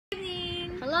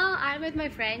Hello, I'm with my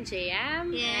friend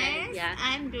JM. Yes, and, yeah,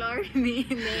 I'm Gloria May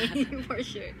for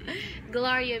sure.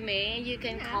 Gloria May. You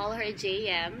can call her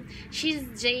JM. She's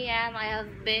JM. I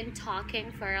have been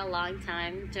talking for a long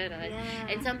time.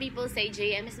 And some people say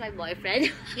JM is my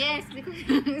boyfriend. Yes, because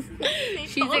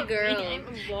she's a girl. I'm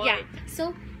a boy. Yeah.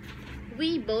 So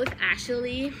we both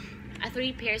actually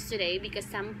 3 pairs today because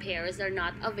some pairs are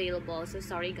not available. So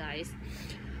sorry guys.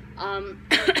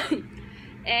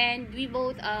 And we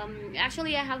both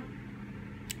actually I have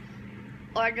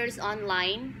orders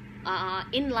online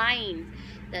in line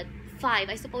that 5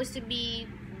 I supposed to be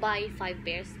buy 5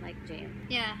 pairs like Jam.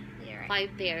 Yeah, you're right.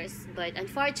 5 pairs, but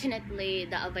unfortunately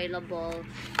the available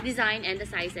design and the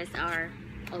sizes are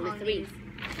only 3.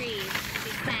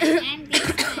 This one and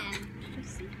this one.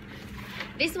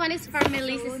 This one is for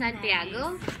Melissa So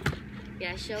Santiago. nice.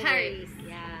 Yeah, show Paris. her.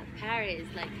 Yeah, Paris.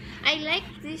 Like I like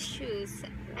these shoes.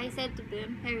 I said to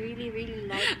them, I really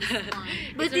like this one.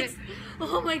 But It's it's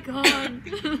oh my god.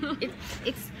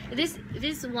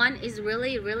 this one is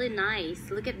really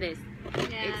nice. Look at this.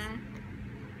 Yeah.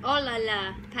 Oh la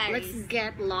la, Paris. Let's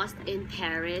get lost in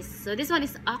Paris. So this one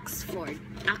is Oxford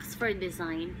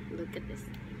design. Look at this.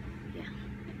 Yeah,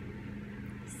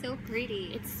 So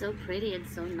pretty. it's so pretty and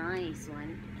so nice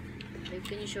one. Wait,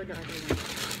 can you show the other one?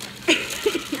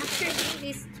 After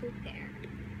these 2 pair.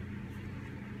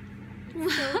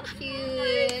 So cute.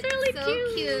 It's really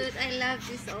so cute. I love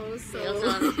this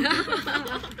also.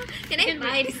 Can Can I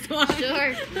buy this one?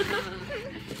 Sure.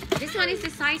 This one is the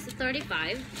size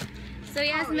 35. So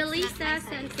yes, Oh, it's not Melissa my size.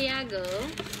 Santiago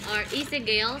or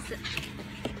Isabel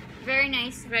Very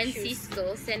nice.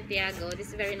 Francisco Santiago. This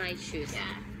is very nice shoes. Yeah.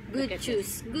 Look Good at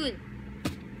shoes. Good.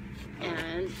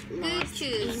 And Good lost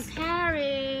shoes. in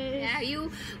Paris. Yeah,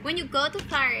 when you go to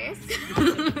Paris,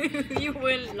 you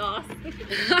will lost.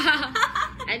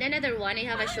 And another one, I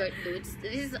have a short boots.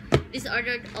 This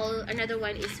ordered another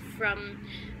one is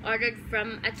ordered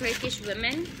from a Turkish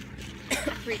woman.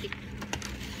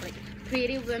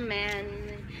 Pretty women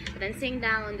dancing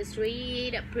down the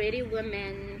street. Pretty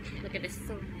women. Look at this.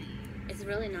 So nice. It's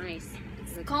really nice.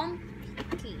 It's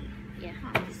comfy. Yeah,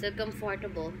 so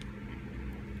comfortable.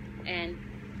 And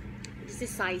this is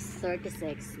size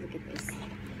 36. Look at this.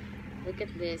 Look at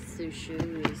this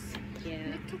shoes.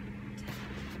 Yeah.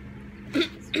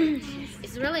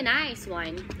 It's really nice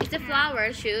one. It's a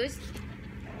flower shoes.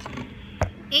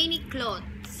 Any clothes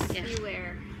Yeah. you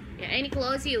wear. Yeah, any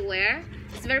clothes you wear,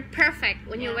 it's very perfect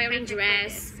when you're wearing perfect for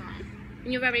dress, this one.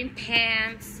 when you're wearing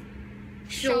pants,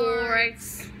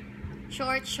 shorts,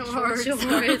 Shorts.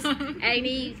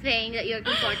 anything that you're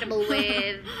comfortable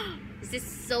with. This is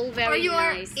so very Or you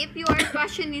are, nice. if you are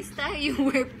fashionista, you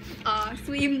wear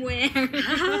swimwear.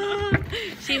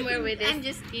 Swimwear with this. I'm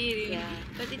just kidding. Yeah.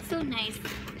 But it's so nice,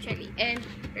 actually. And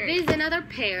this is another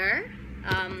pair.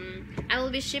 I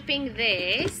will be shipping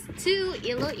this to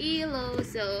Iloilo.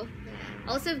 So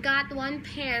also got one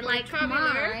pair like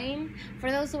traveler. mine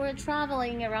for those who are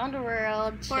traveling around the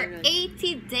world For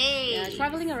 80 days. Yeah,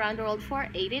 traveling around the world for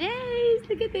 80 days.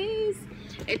 Look at this.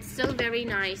 It's so very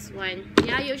nice one.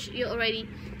 Yeah, you already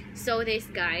saw this,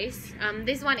 guys.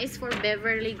 This one is for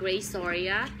Beverly Gray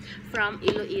Soria from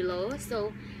Iloilo.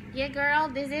 So yeah, girl,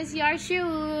 this is your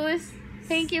shoes.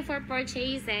 Thank you for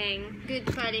purchasing. Good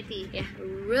quality. Yeah,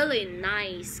 really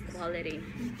nice quality.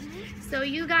 So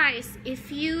you guys, if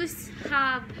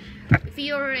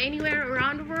you're anywhere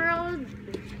around the world,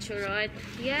 Churot,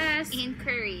 yes, In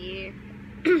Korea.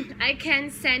 I can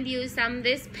send you some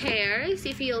these pairs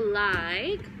if you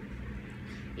like.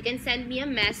 You can send me a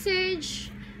message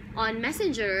on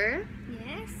Messenger.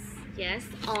 Yes,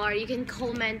 or you can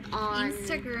comment on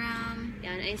Instagram.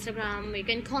 Yeah, on Instagram. You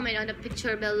can comment on the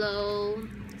picture below.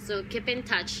 So keep in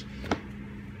touch.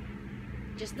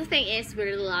 Just the thing is, we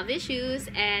really love these shoes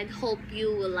and hope you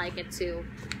will like it too.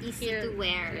 Easy to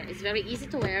wear. Yeah, it's very easy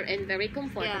to wear and very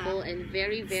comfortable and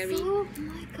very Oh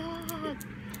my god.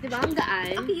 diba, ang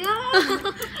gaan?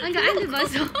 Yeah. Ang gaan, diba?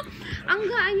 So, ang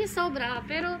gaan niya sobra.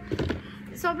 Pero,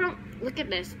 sobrang, look at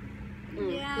this.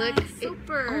 Yeah, Look,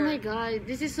 super. oh my god,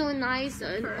 this is so nice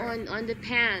on the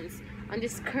pants, on the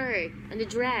skirt, on the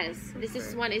dress. This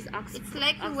is one is Oxford. It's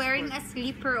like wearing a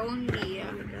slipper only.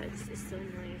 Oh my god, this is so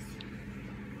nice.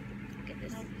 Look at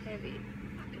this. Not heavy.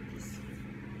 Look at this.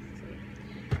 So,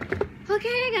 yeah.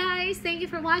 Okay guys, thank you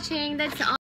for watching. That's all.